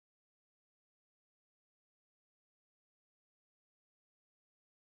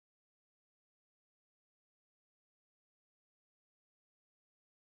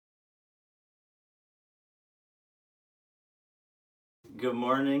Good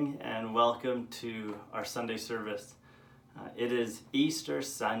morning and welcome to our Sunday service. It is Easter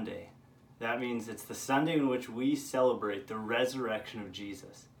Sunday. That means it's the Sunday in which we celebrate the resurrection of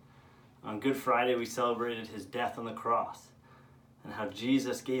Jesus. On Good Friday, we celebrated his death on the cross and how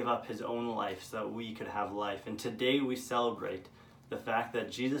Jesus gave up his own life so that we could have life. And today we celebrate the fact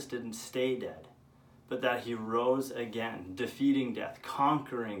that Jesus didn't stay dead, but that he rose again, defeating death,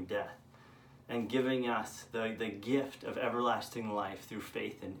 conquering death, and giving us the gift of everlasting life through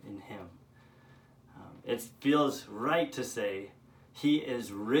faith in him. It feels right to say, he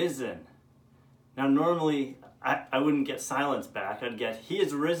is risen. Now normally, I wouldn't get silence back. I'd get, he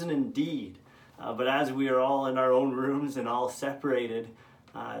is risen indeed. But as we are all in our own rooms and all separated,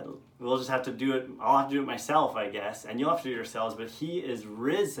 we'll just have to do it. I'll have to do it myself, I guess, and you'll have to do it yourselves, but he is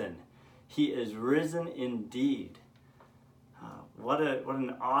risen. He is risen indeed. What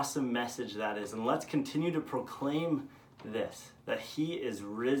an awesome message that is. And let's continue to proclaim this, that he is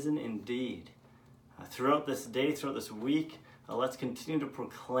risen indeed. Throughout this day, throughout this week, let's continue to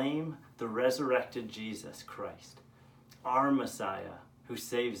proclaim the resurrected Jesus Christ, our Messiah, who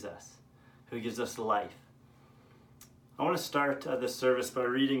saves us, who gives us life. I want to start this service by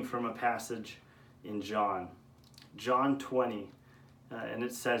reading from a passage in John 20, and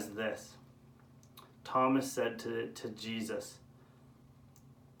it says this. Thomas said to Jesus,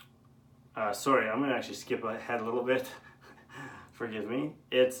 sorry, I'm going to actually skip ahead a little bit. Forgive me.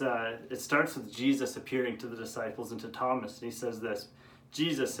 It starts with Jesus appearing to the disciples and to Thomas, and he says this.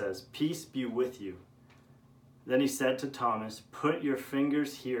 Jesus says, "Peace be with you." Then he said to Thomas, "Put your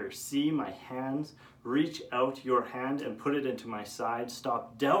fingers here. See my hands. Reach out your hand and put it into my side.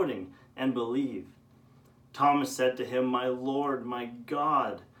 Stop doubting and believe." Thomas said to him, "My Lord, my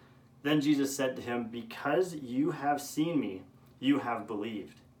God." Then Jesus said to him, "Because you have seen me, you have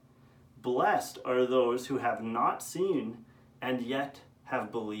believed. Blessed are those who have not seen and yet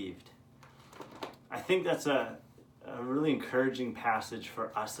have believed." I think that's a really encouraging passage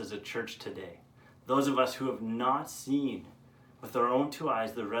for us as a church today. Those of us who have not seen with our own two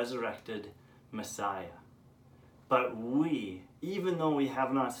eyes the resurrected Messiah. But we, even though we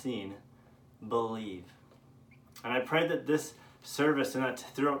have not seen, believe. And I pray that this service and that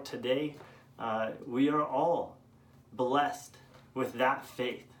throughout today, we are all blessed with that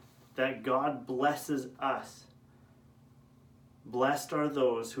faith, that God blesses us. Blessed are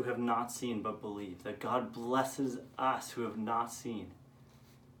those who have not seen but believe, that God blesses us who have not seen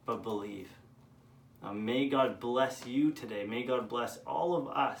but believe. May God bless you today. May God bless all of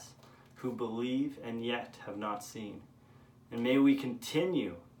us who believe and yet have not seen. And may we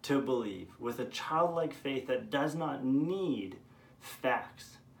continue to believe with a childlike faith that does not need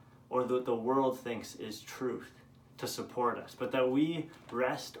facts or that the world thinks is truth to support us, but that we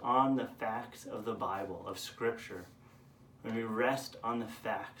rest on the facts of the Bible, of Scripture, and we rest on the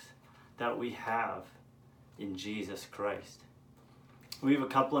facts that we have in Jesus Christ. We have a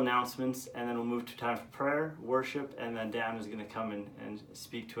couple announcements, and then we'll move to time for prayer, worship, and then Dan is going to come and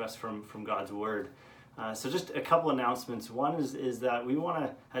speak to us from God's Word. So just a couple announcements. One is that we want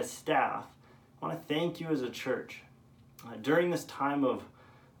to, as staff, want to thank you as a church. During this time of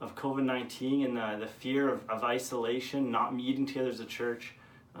COVID-19 and the fear of isolation, not meeting together as a church,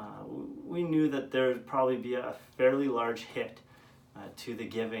 we knew that there would probably be a fairly large hit to the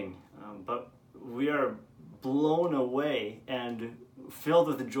giving. But we are blown away and filled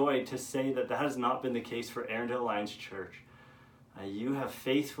with joy to say that has not been the case for Erindale Alliance Church. You have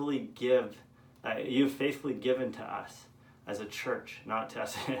faithfully given to us as a church, not to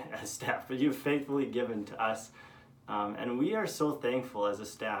us as staff, but you've faithfully given to us. And we are so thankful as a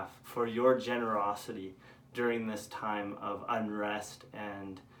staff for your generosity during this time of unrest,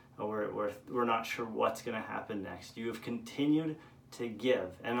 and we're not sure what's going to happen next. You have continued to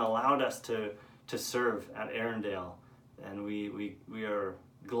give and allowed us to serve at Erindale, and we are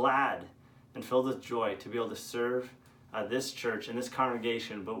glad and filled with joy to be able to serve this church and this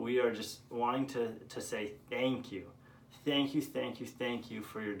congregation, but we are just wanting to say thank you. Thank you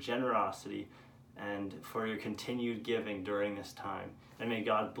for your generosity and for your continued giving during this time. And may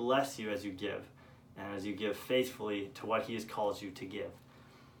God bless you as you give, and as you give faithfully to what he has called you to give.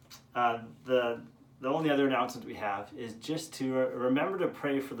 The only other announcement we have is just to remember to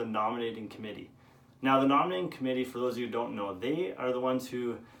pray for the nominating committee. Now, the nominating committee, for those of you who don't know, they are the ones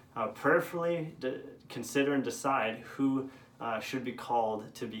who prayerfully consider and decide who should be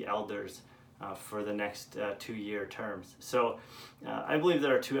called to be elders for the next 2-year terms. So I believe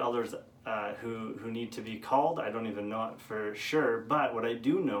there are 2 elders who need to be called. I don't even know it for sure, but what I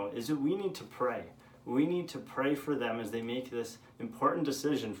do know is that we need to pray. We need to pray for them as they make this important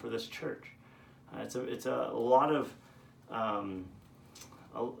decision for this church. It's a lot of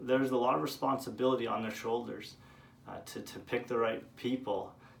there's a lot of responsibility on their shoulders to pick the right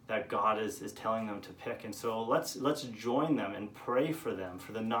people that God is telling them to pick. And so let's join them and pray for them,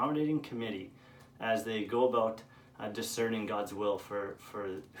 for the nominating committee, as they go about discerning God's will for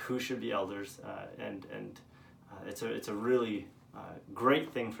who should be elders. And it's a really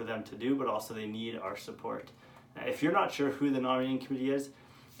great thing for them to do, but also they need our support. If you're not sure who the nominating committee is,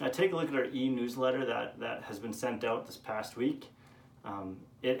 take a look at our e-newsletter that has been sent out this past week.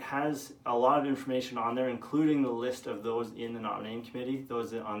 It has a lot of information on there, including the list of those in the nominating committee,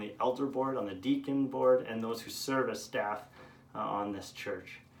 those on the elder board, on the deacon board, and those who serve as staff on this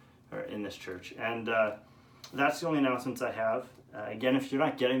church, or in this church. And that's the only announcements I have. Again, if you're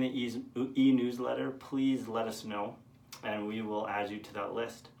not getting the e-newsletter, please let us know, and we will add you to that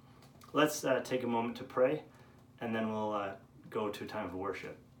list. Let's take a moment to pray, and then we'll go to a time of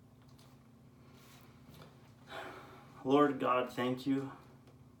worship. Lord God, thank you.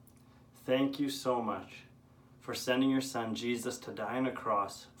 Thank you so much for sending your Son, Jesus, to die on a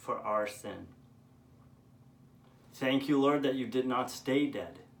cross for our sin. Thank you, Lord, that you did not stay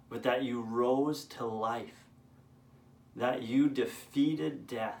dead, but that you rose to life, that you defeated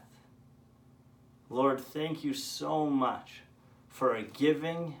death. Lord, thank you so much for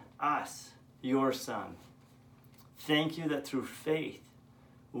giving us your Son. Thank you that through faith,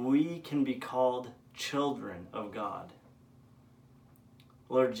 we can be called children of God.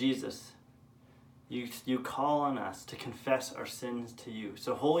 Lord Jesus, you call on us to confess our sins to you.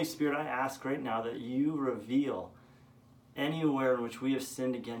 So Holy Spirit, I ask right now that you reveal anywhere in which we have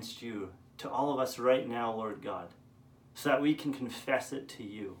sinned against you to all of us right now, Lord God, so that we can confess it to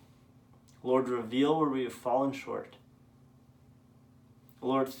you. Lord, reveal where we have fallen short.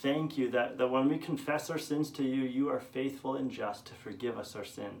 Lord, thank you that when we confess our sins to you, you are faithful and just to forgive us our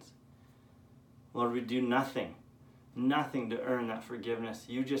sins. Lord, we do nothing to earn that forgiveness.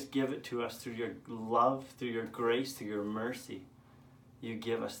 You just give it to us through your love, through your grace, through your mercy. You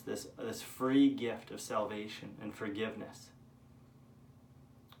give us this free gift of salvation and forgiveness.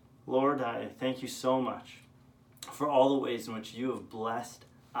 Lord, I thank you so much for all the ways in which you have blessed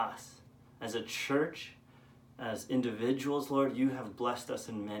us. As a church, as individuals, Lord, you have blessed us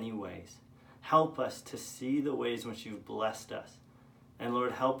in many ways. Help us to see the ways in which you've blessed us. And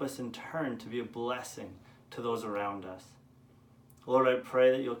Lord, help us in turn to be a blessing to those around us. Lord, I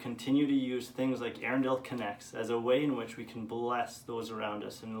pray that you'll continue to use things like Arundel Connects as a way in which we can bless those around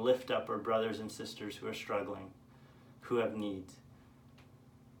us and lift up our brothers and sisters who are struggling, who have needs.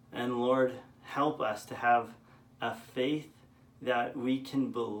 And Lord, help us to have a faith that we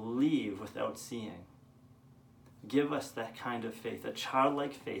can believe without seeing. Give us that kind of faith, a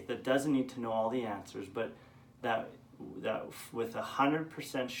childlike faith that doesn't need to know all the answers, but that with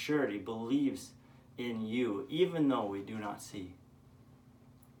 100% surety believes in you, even though we do not see.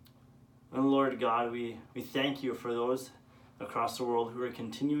 And Lord God, we thank you for those across the world who are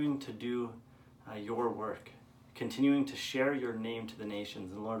continuing to do your work, continuing to share your name to the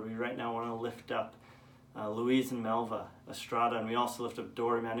nations. And Lord, we right now want to lift up Louise and Melva Estrada, and we also lift up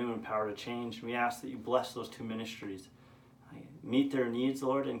Dory Manu and Power to Change. And we ask that you bless those two ministries. Meet their needs,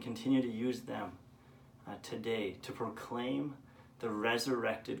 Lord, and continue to use them today to proclaim the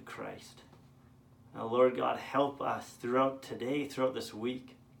resurrected Christ. Lord God, help us throughout today, throughout this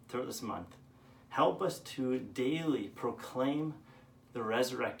week, throughout this month. Help us to daily proclaim the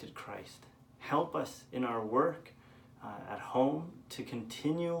resurrected Christ. Help us in our work, at home, to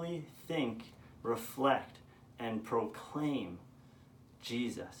continually think, reflect, and proclaim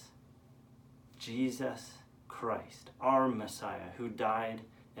Jesus Christ, our Messiah, who died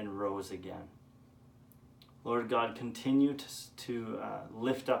and rose again. Lord God, continue to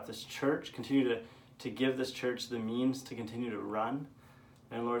lift up this church, continue to give this church the means to continue to run.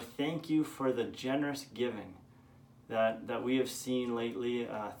 And Lord, thank you for the generous giving that we have seen lately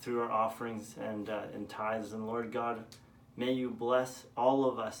through our offerings and tithes. And Lord God, may you bless all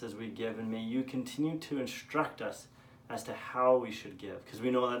of us as we give, and may you continue to instruct us as to how we should give, because we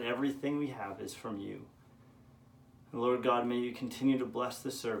know that everything we have is from you. And Lord God, may you continue to bless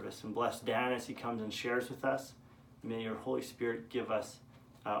the service and bless Dan as he comes and shares with us. May your Holy Spirit give us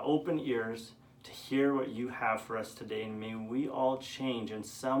open ears to hear what you have for us today, and may we all change in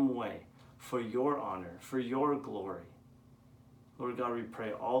some way for your honor, for your glory. Lord God, we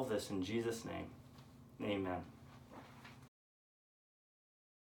pray all this in Jesus' name. Amen.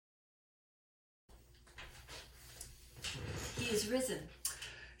 He is risen.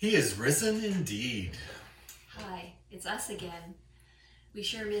 He is risen indeed. Hi, it's us again. We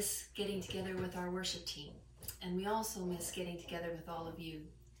sure miss getting together with our worship team, and we also miss getting together with all of you.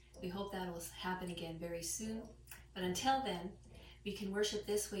 We hope that will happen again very soon, but until then, we can worship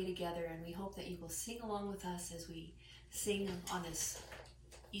this way together, and we hope that you will sing along with us as we sing on this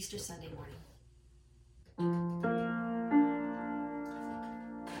Easter Sunday morning.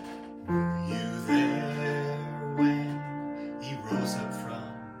 Were you there when he rose up from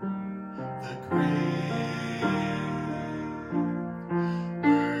the grave?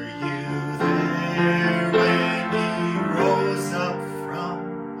 Were you there when he rose up from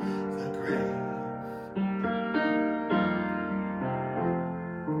the grave?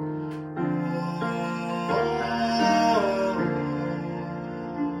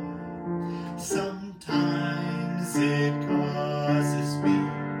 Sometimes it causes me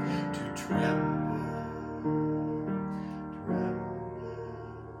to tremble.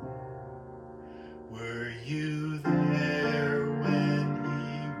 Were you there when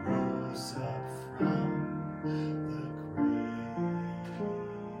he rose up from the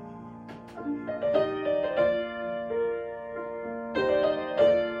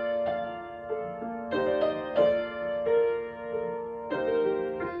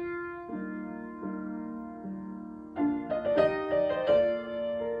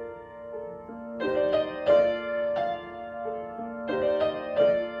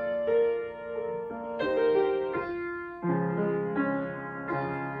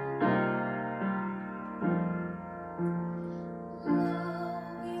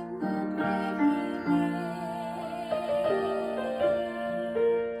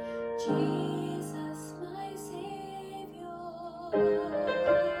Jesus, my Savior,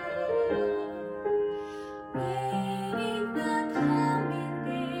 waiting the coming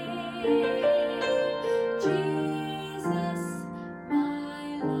day. Jesus, my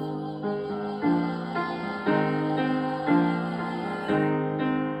Lord.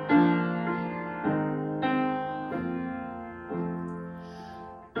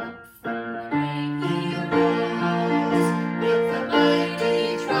 Up from the grave he arose, with the mighty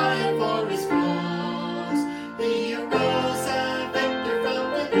triumph o'er his foes. He arose a victor from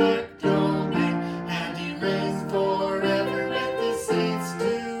the dark domain, and he reigns forever with the saints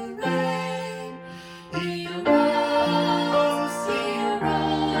to reign. He arose,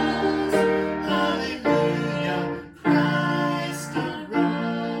 hallelujah, Christ arose.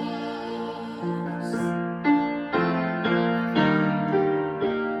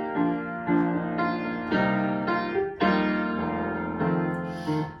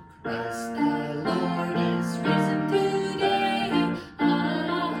 Christ the Lord is risen today.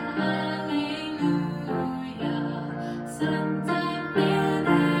 Hallelujah. Sons of men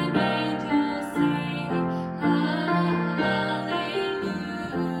and angels sing. Hallelujah.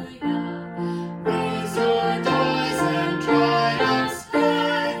 Raise your joys and triumphs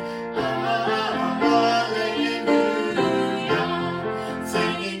high. Hallelujah.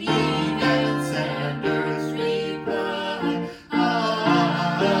 Singing events and earth's reply. Hallelujah.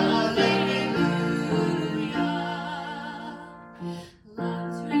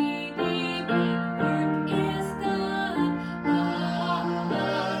 Love's redeeming work is done. Hallelujah.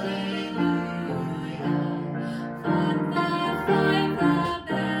 Fought the fight, the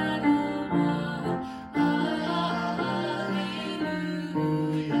battle won.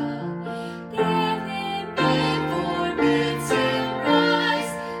 Hallelujah. Death in vain forbids him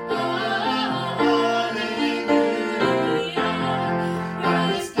rise. Hallelujah.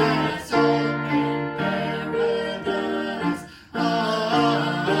 Christ has opened paradise. Hallelujah.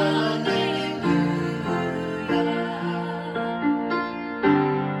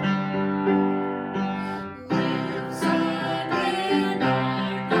 Lives again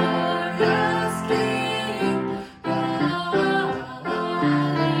our glorious King. Hallelujah.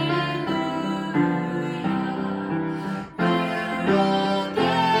 Where all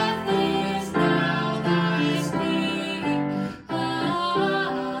death is now thy sting. Hallelujah.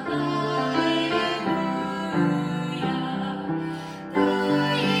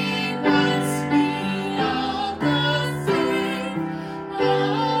 Dying once be all the same.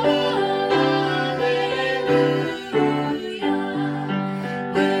 Hallelujah.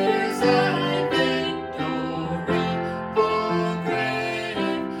 Where's thy victory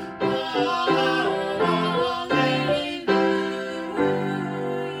proclaimed?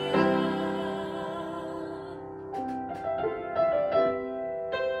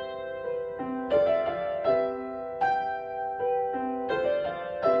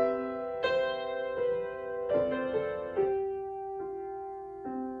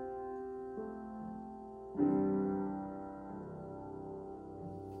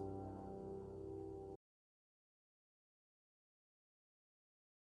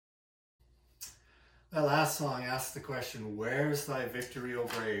 That last song asks the question, where's thy victory, O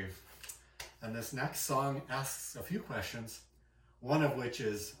grave? And this next song asks a few questions. one of which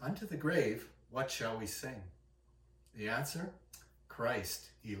is, unto the grave, what shall we sing? The answer, Christ,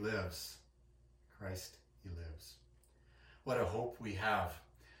 he lives. Christ, he lives. What a hope we have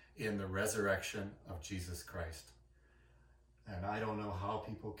in the resurrection of Jesus Christ. And I don't know how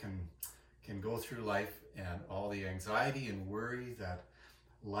people can go through life and all the anxiety and worry that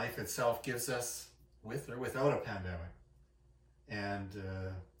life itself gives us, with or without a pandemic. And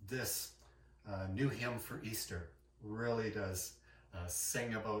this new hymn for Easter really does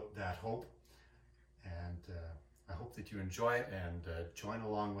sing about that hope. And I hope that you enjoy it and join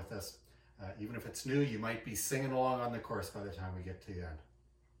along with us. Even if it's new, you might be singing along on the chorus by the time we get to the end.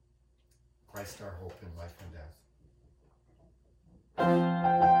 Christ our hope in life and death.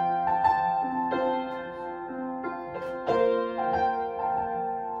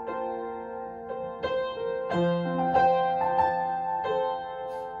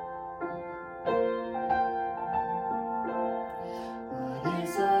 What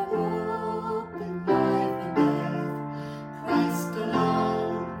is our hope in life and death? Christ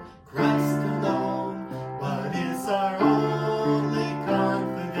alone, Christ alone. What is our only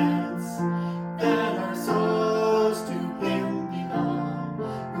confidence? That our souls to Him belong.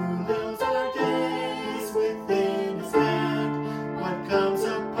 Who lives our days within His hand? What comes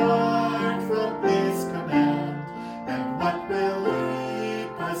apart from His command? And what will lead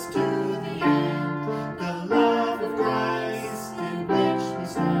us to the end? The love of Christ in which we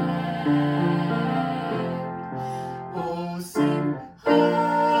stand. Oh, sing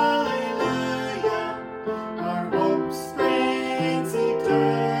hallelujah, our hope springs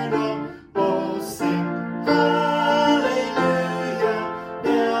eternal. Oh, sing hallelujah,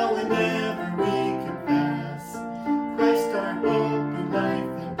 now and ever we confess Christ our hope in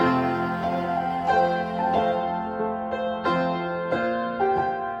life and death.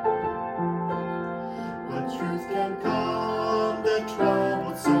 What truth can calm the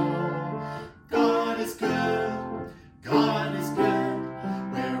troubled soul? God is good, God is good.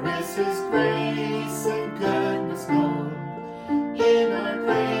 Where is His grace and goodness known? In our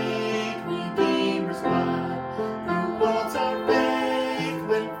great Redeemer's blood, who holds our faith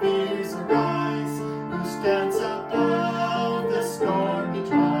when fears arise, who stands above the stormy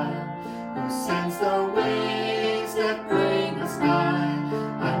trial, who sends the waves that bring us nigh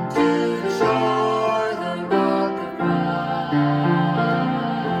unto the shore, the rock of Christ.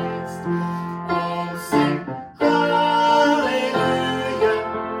 Oh, sing hallelujah,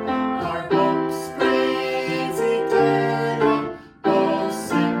 our hope springs eternal. Oh,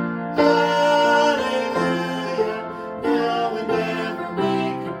 sing hallelujah, now and ever we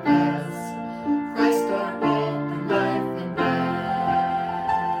confess Christ our hope in life and death.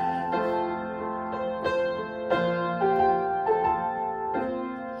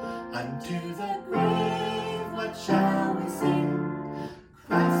 Unto the grave, what shall we sing?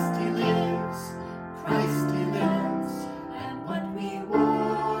 Christ he lives, Christ he lives, and what we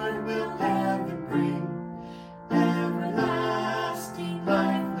want will heaven bring. Everlasting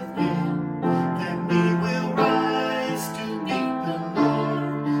life with Him, then we will rise to meet the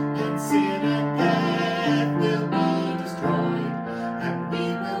Lord, then sin and death will be destroyed, and we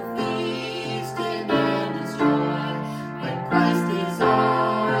will feast in endless joy, when Christ is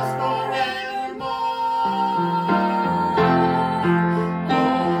ours forevermore.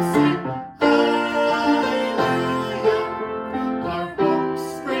 Oh, sing hallelujah, our hope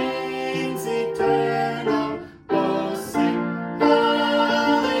springs eternal. Oh, sing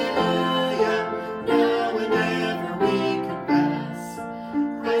hallelujah, now and ever we confess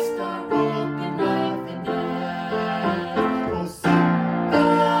Christ our hope in life and death. Oh, sing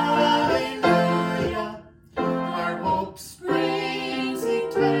hallelujah, our hope springs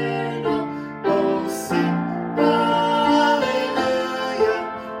eternal. Oh, sing hallelujah,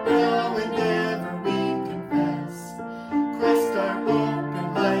 now and ever we confess Christ our hope in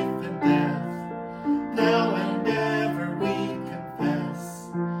life and death. Now and ever we confess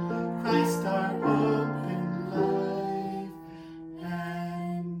Christ our hope in life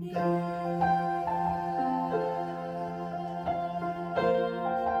and death.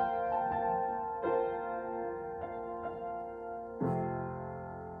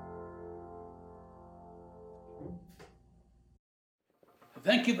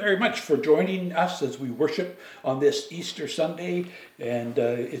 Thank you very much for joining us as we worship on this Easter Sunday. And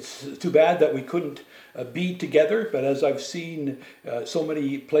it's too bad that we couldn't be together. But as I've seen so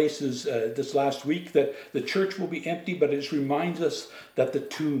many places this last week, that the church will be empty, but it just reminds us that the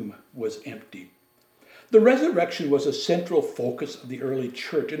tomb was empty. The resurrection was a central focus of the early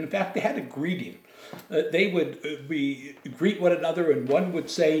church. And in fact, they had a greeting They would greet one another, and one would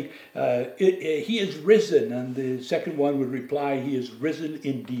say, he is risen, and the second one would reply, he is risen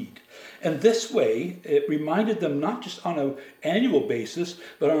indeed. And this way, it reminded them not just on an annual basis,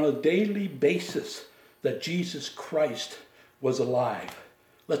 but on a daily basis that Jesus Christ was alive.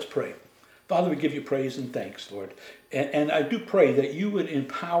 Let's pray. Father, we give you praise and thanks, Lord. And I do pray that you would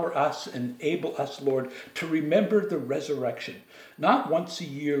empower us and enable us, Lord, to remember the resurrection. Not once a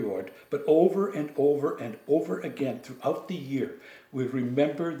year, Lord, but over and over and over again throughout the year. We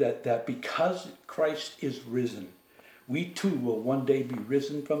remember that because Christ is risen, we too will one day be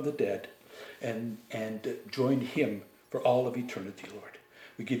risen from the dead and join him for all of eternity, Lord.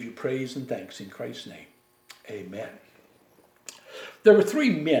 We give you praise and thanks in Christ's name. Amen. There were three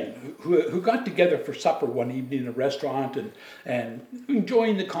men who got together for supper one evening in a restaurant and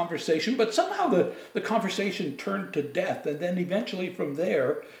enjoying the conversation, but somehow the conversation turned to death, and then eventually from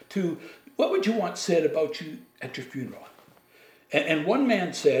there to, what would you want said about you at your funeral? And one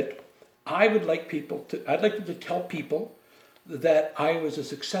man said, I'd like them to tell people that I was a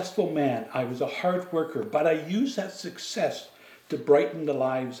successful man, I was a hard worker, but I used that success to brighten the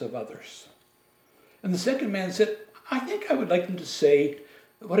lives of others. And the second man said, I think I would like them to say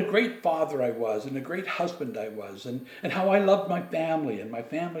what a great father I was and a great husband I was and how I loved my family and my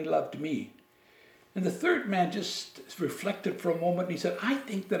family loved me. And the third man just reflected for a moment and he said, I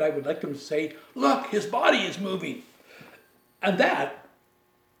think that I would like them to say, look, his body is moving. And that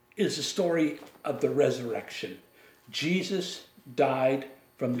is the story of the resurrection. Jesus died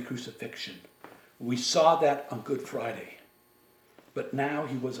from the crucifixion. We saw that on Good Friday. But now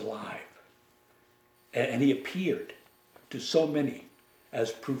he was alive. And he appeared to so many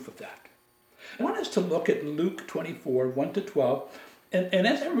as proof of that. I want us to look at Luke 24, 1 to 12, and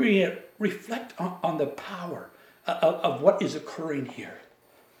as I read it, reflect on the power of what is occurring here.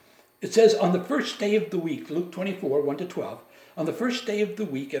 It says, on the first day of the week, Luke 24, 1 to 12, on the first day of the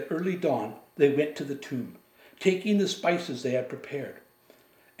week at early dawn, they went to the tomb, taking the spices they had prepared.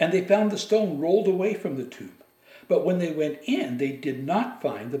 And they found the stone rolled away from the tomb. But when they went in, they did not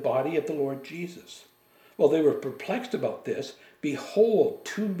find the body of the Lord Jesus. While they were perplexed about this, behold,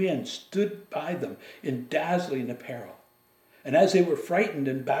 two men stood by them in dazzling apparel. And as they were frightened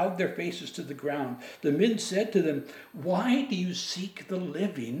and bowed their faces to the ground, the men said to them, why do you seek the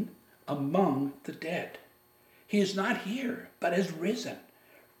living among the dead? He is not here, but has risen.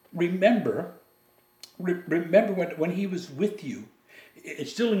 Remember when he was with you,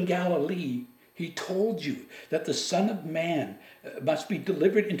 it's still in Galilee, he told you that the Son of Man must be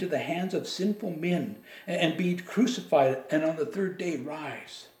delivered into the hands of sinful men and be crucified and on the third day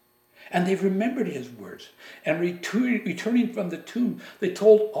rise. And they remembered his words. And returning from the tomb, they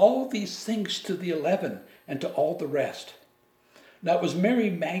told all these things to the 11 and to all the rest. Now it was Mary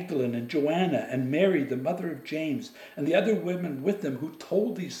Magdalene and Joanna and Mary, the mother of James, and the other women with them who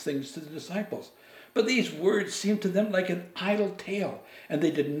told these things to the disciples. But these words seemed to them like an idle tale, and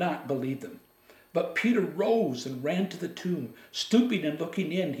they did not believe them. But Peter rose and ran to the tomb. Stooping and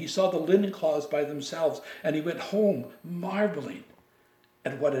looking in, he saw the linen cloths by themselves, and he went home marveling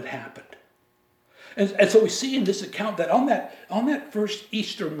at what had happened. And so we see in this account that on that first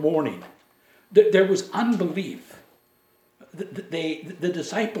Easter morning, there was unbelief. The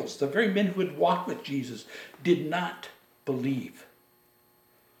disciples, the very men who had walked with Jesus, did not believe.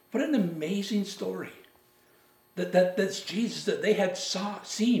 What an amazing story. That's Jesus that they had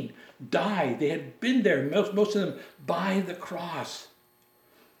seen die. They had been there, most of them, by the cross.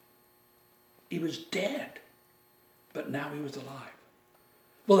 He was dead, but now he was alive.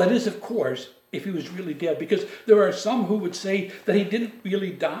 Well, that is, of course, if he was really dead, because there are some who would say that he didn't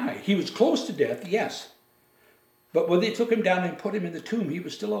really die. He was close to death, yes. But when they took him down and put him in the tomb, he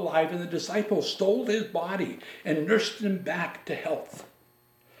was still alive, and the disciples stole his body and nursed him back to health.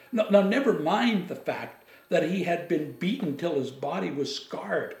 Now never mind the fact that he had been beaten till his body was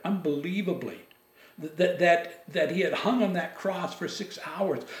scarred, unbelievably. That he had hung on that cross for 6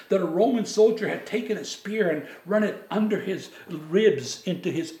 hours. That a Roman soldier had taken a spear and run it under his ribs into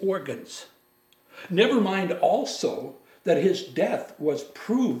his organs. Never mind also that his death was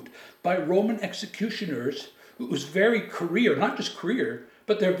proved by Roman executioners whose very career, not just career,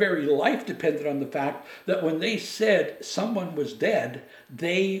 but their very life depended on the fact that when they said someone was dead,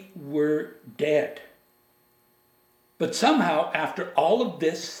 they were dead. But somehow, after all of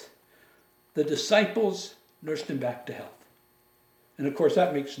this, the disciples nursed him back to health. And of course,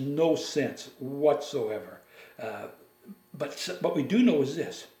 that makes no sense whatsoever. But what we do know is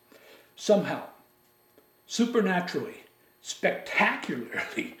this. Somehow, supernaturally,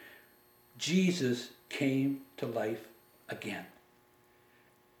 spectacularly, Jesus came to life again.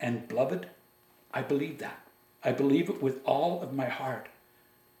 And beloved, I believe that. I believe it with all of my heart.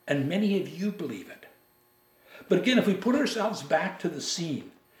 And many of you believe it. But again, if we put ourselves back to the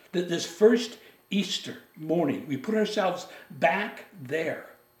scene, that this first Easter morning, we put ourselves back there,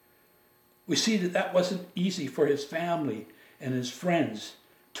 we see that that wasn't easy for his family and his friends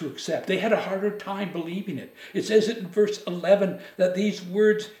to accept. They had a harder time believing it. It says it in verse 11 that these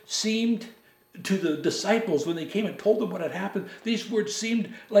words seemed to the disciples, when they came and told them what had happened, these words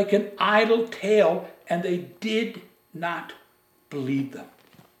seemed like an idle tale, and they did not believe them.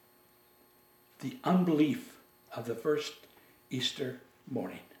 The unbelief of the first Easter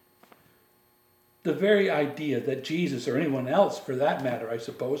morning. The very idea that Jesus, or anyone else for that matter, I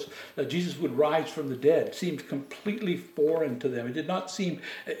suppose, that Jesus would rise from the dead seemed completely foreign to them. It did not seem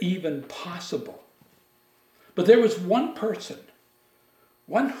even possible. But there was one person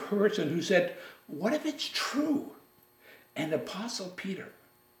who said, what if it's true? And Apostle Peter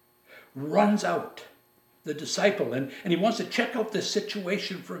runs out, the disciple, and he wants to check out this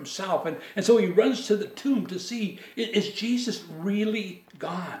situation for himself. And so he runs to the tomb to see, is Jesus really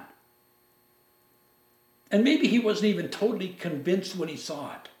gone? And maybe he wasn't even totally convinced when he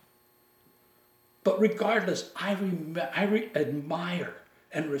saw it. But regardless, I admire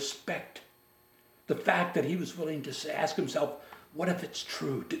and respect the fact that he was willing to ask himself, what if it's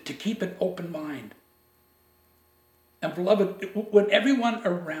true? To keep an open mind. And beloved, when everyone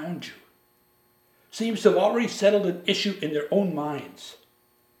around you seems to have already settled an issue in their own minds,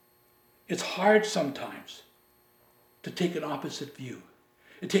 it's hard sometimes to take an opposite view.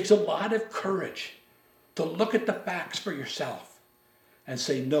 It takes a lot of courage to look at the facts for yourself and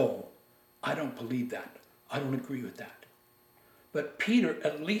say, no, I don't believe that. I don't agree with that. But Peter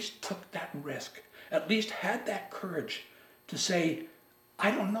at least took that risk, at least had that courage to say,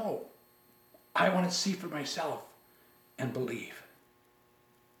 I don't know. I want to see for myself and believe.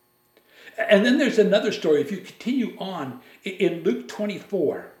 And then there's another story. If you continue on in Luke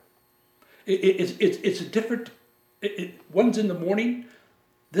 24, it's a different, one's in the morning.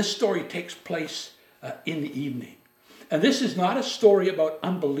 This story takes place in the evening. And this is not a story about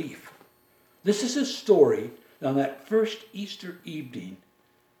unbelief. This is a story on that first Easter evening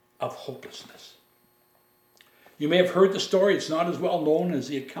of hopelessness. You may have heard the story. It's not as well known as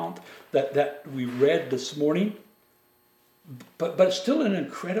the account that we read this morning. But it's still an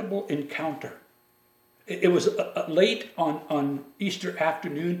incredible encounter. It was late on Easter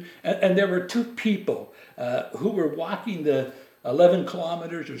afternoon, and there were two people who were walking the 11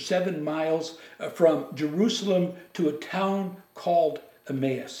 kilometers or 7 miles from Jerusalem to a town called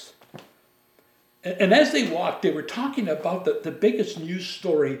Emmaus. And as they walked, they were talking about the biggest news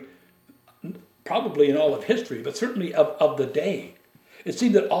story probably in all of history, but certainly of the day. It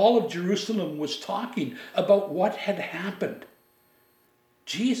seemed that all of Jerusalem was talking about what had happened.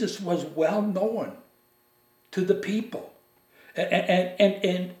 Jesus was well known to the people,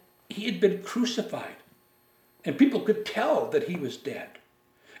 and he had been crucified. And people could tell that he was dead.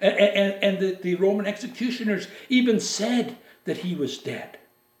 And the Roman executioners even said that he was dead.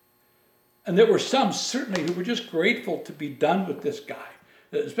 And there were some certainly who were just grateful to be done with this guy,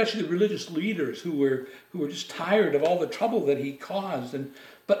 especially the religious leaders who were just tired of all the trouble that he caused.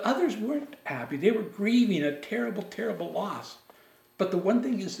 But others weren't happy. They were grieving a terrible, terrible loss. But the one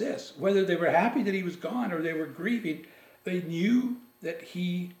thing is this, whether they were happy that he was gone or they were grieving, they knew that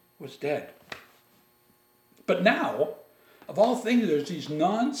he was dead. But now, of all things, there's these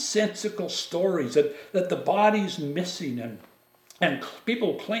nonsensical stories that the body's missing and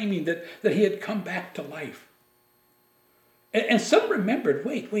people claiming that he had come back to life. And some remembered,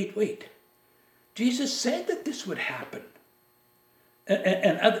 wait. Jesus said that this would happen.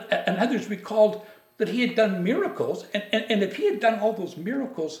 And others recalled that he had done miracles. And if he had done all those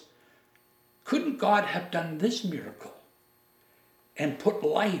miracles, couldn't God have done this miracle and put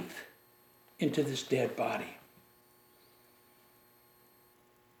life into this dead body?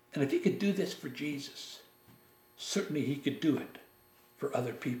 And if he could do this for Jesus, certainly he could do it for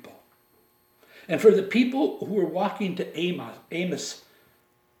other people. And for the people who were walking to Emmaus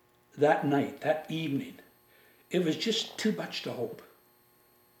that night, that evening, it was just too much to hope.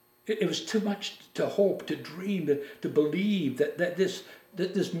 It was too much to hope, to dream, to believe that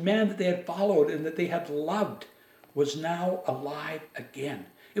this man that they had followed and that they had loved was now alive again.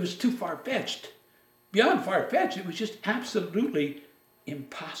 It was too far-fetched. Beyond far-fetched, it was just absolutely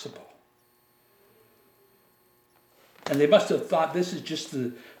impossible. And they must have thought this is just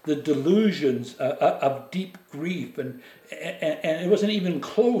the delusions of deep grief, and it wasn't even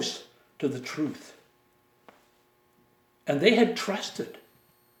close to the truth. And they had trusted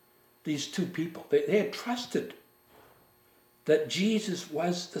these two people. They had trusted that Jesus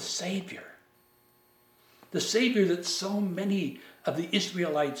was the Savior. The Savior that so many of the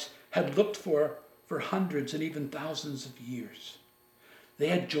Israelites had looked for hundreds and even thousands of years. They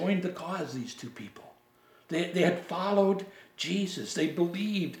had joined the cause, these two people. They had followed Jesus. They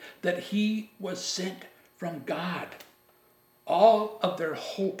believed that he was sent from God. All of their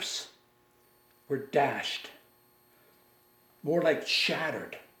hopes were dashed, more like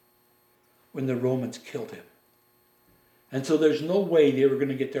shattered, when the Romans killed him. And so there's no way they were going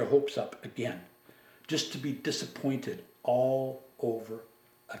to get their hopes up again, just to be disappointed all over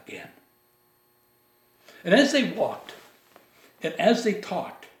again. And as they walked, and as they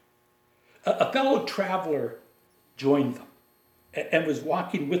talked, a fellow traveler joined them and was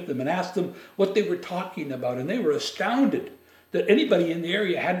walking with them and asked them what they were talking about. And they were astounded that anybody in the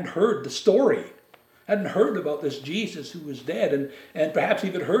area hadn't heard the story, hadn't heard about this Jesus who was dead, and perhaps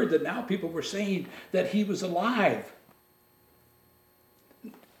even heard that now people were saying that he was alive.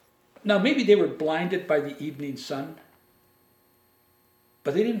 Now, maybe they were blinded by the evening sun,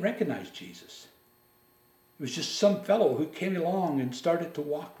 but they didn't recognize Jesus. It was just some fellow who came along and started to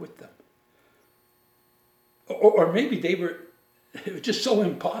walk with them. Or maybe it was just so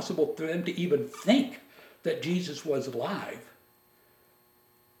impossible for them to even think that Jesus was alive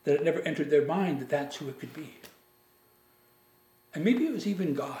that it never entered their mind that that's who it could be. And maybe it was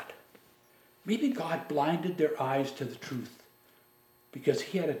even God. Maybe God blinded their eyes to the truth because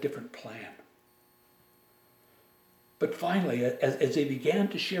he had a different plan. But finally, as they began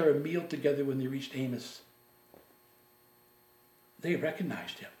to share a meal together when they reached Amos, they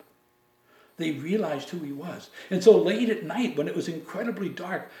recognized him. They realized who he was. And so late at night, when it was incredibly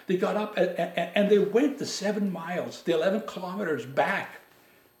dark, they got up and they went the 7 miles, the 11 kilometers back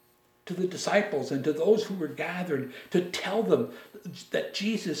to the disciples and to those who were gathered to tell them that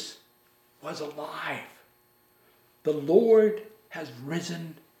Jesus was alive. The Lord has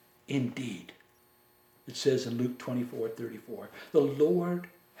risen indeed. It says in Luke 24:34, the Lord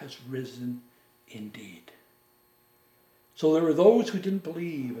has risen indeed. So there were those who didn't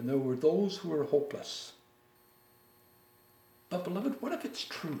believe, and there were those who were hopeless. But beloved, what if it's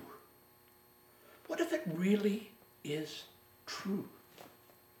true? What if it really is true?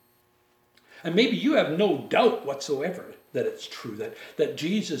 And maybe you have no doubt whatsoever that it's true, that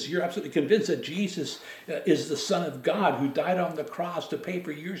Jesus, you're absolutely convinced that Jesus is the Son of God who died on the cross to pay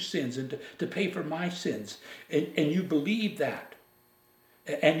for your sins and to pay for my sins. And you believe that.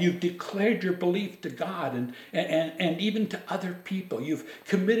 And you've declared your belief to God and even to other people. You've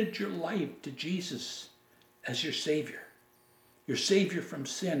committed your life to Jesus as your Savior from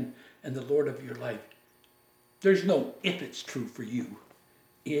sin and the Lord of your life. There's no if it's true for you.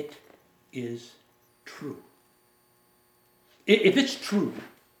 It is true. If it's true,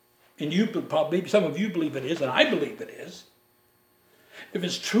 and maybe some of you believe it is, and I believe it is, if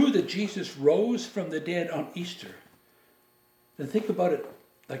it's true that Jesus rose from the dead on Easter, then think about it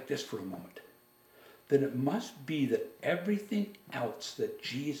like this for a moment. Then it must be that everything else that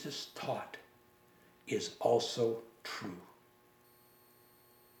Jesus taught is also true.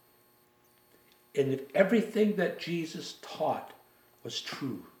 And if everything that Jesus taught was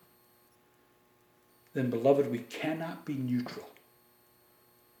true, then, beloved, we cannot be neutral.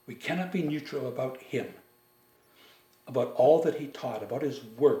 We cannot be neutral about him, about all that he taught, about his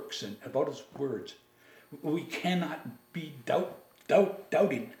works and about his words. We cannot be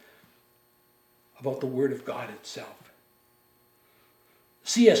doubting about the Word of God itself.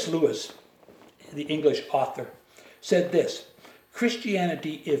 C.S. Lewis, the English author, said this: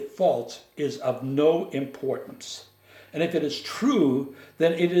 Christianity, if false, is of no importance. And if it is true,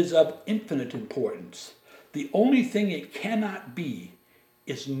 then it is of infinite importance. The only thing it cannot be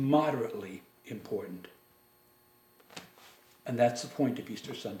is moderately important. And that's the point of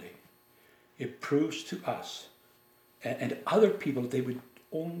Easter Sunday. It proves to us and other people, if they would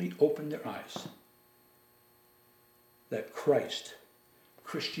only open their eyes, that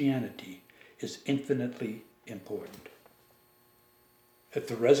Christianity, is infinitely important. If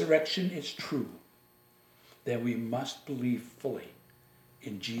the resurrection is true, then we must believe fully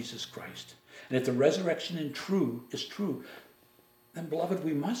in Jesus Christ. And if the resurrection is true, then, beloved,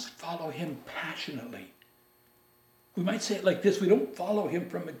 we must follow him passionately. We might say it like this: we don't follow him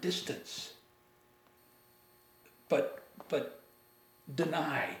from a distance, but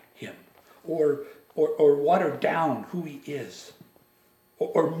deny him, or water down who he is,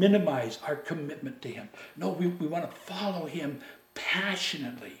 or minimize our commitment to him. No, we want to follow him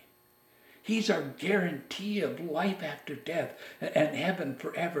passionately. He's our guarantee of life after death and heaven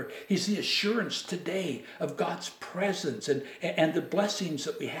forever. He's the assurance today of God's presence and the blessings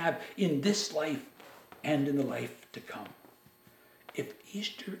that we have in this life and in the life to come. If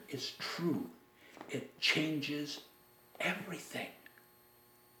Easter is true, it changes everything.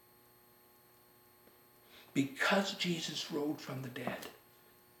 Because Jesus rose from the dead,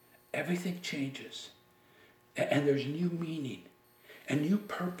 everything changes. And there's new meaning and new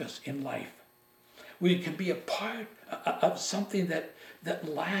purpose in life. We can be a part of something that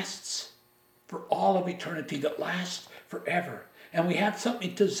lasts for all of eternity, that lasts forever. And we have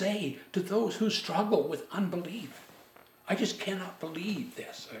something to say to those who struggle with unbelief. I just cannot believe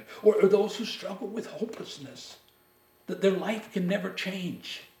this. Or those who struggle with hopelessness, that their life can never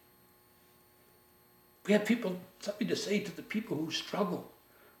change. We have something to say to the people who struggle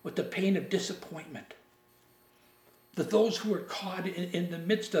with the pain of disappointment. That those who are caught in the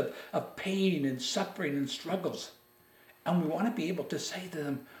midst of pain and suffering and struggles. And we want to be able to say to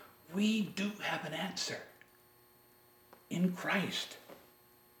them, we do have an answer in Christ.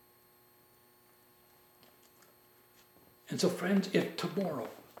 And so friends, if tomorrow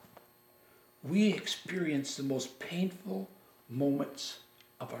we experience the most painful moments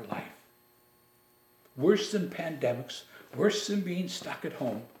of our life, worse than pandemics, worse than being stuck at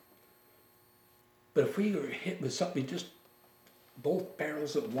home, but if we were hit with something just both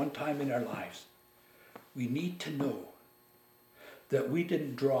barrels at one time in our lives, we need to know that we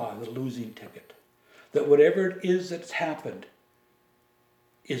didn't draw the losing ticket. That whatever it is that's happened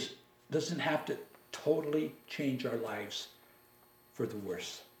doesn't have to totally change our lives for the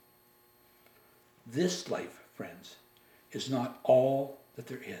worse. This life, friends, is not all that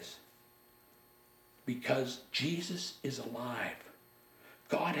there is. Because Jesus is alive.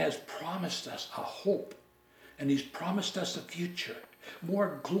 God has promised us a hope, and he's promised us a future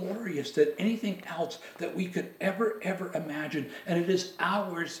more glorious than anything else that we could ever imagine, and it is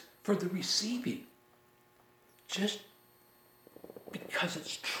ours for the receiving. Just because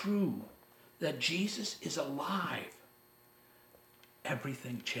it's true that Jesus is alive,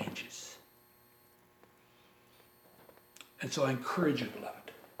 everything changes. And so I encourage you,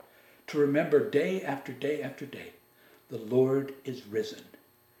 beloved, to remember day after day after day, the Lord is risen.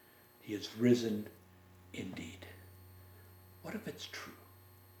 He is risen indeed. What if it's true?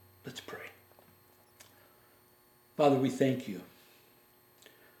 Let's pray. Father, we thank you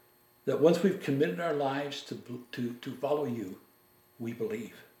that once we've committed our lives to follow you, we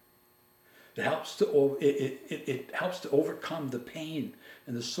believe. It helps to overcome the pain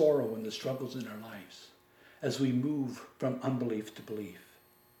and the sorrow and the struggles in our lives as we move from unbelief to belief,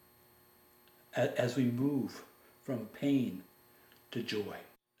 as we move from pain to joy.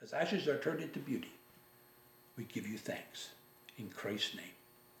 As ashes are turned into beauty, we give you thanks. In Christ's name,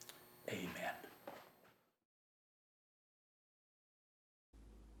 amen.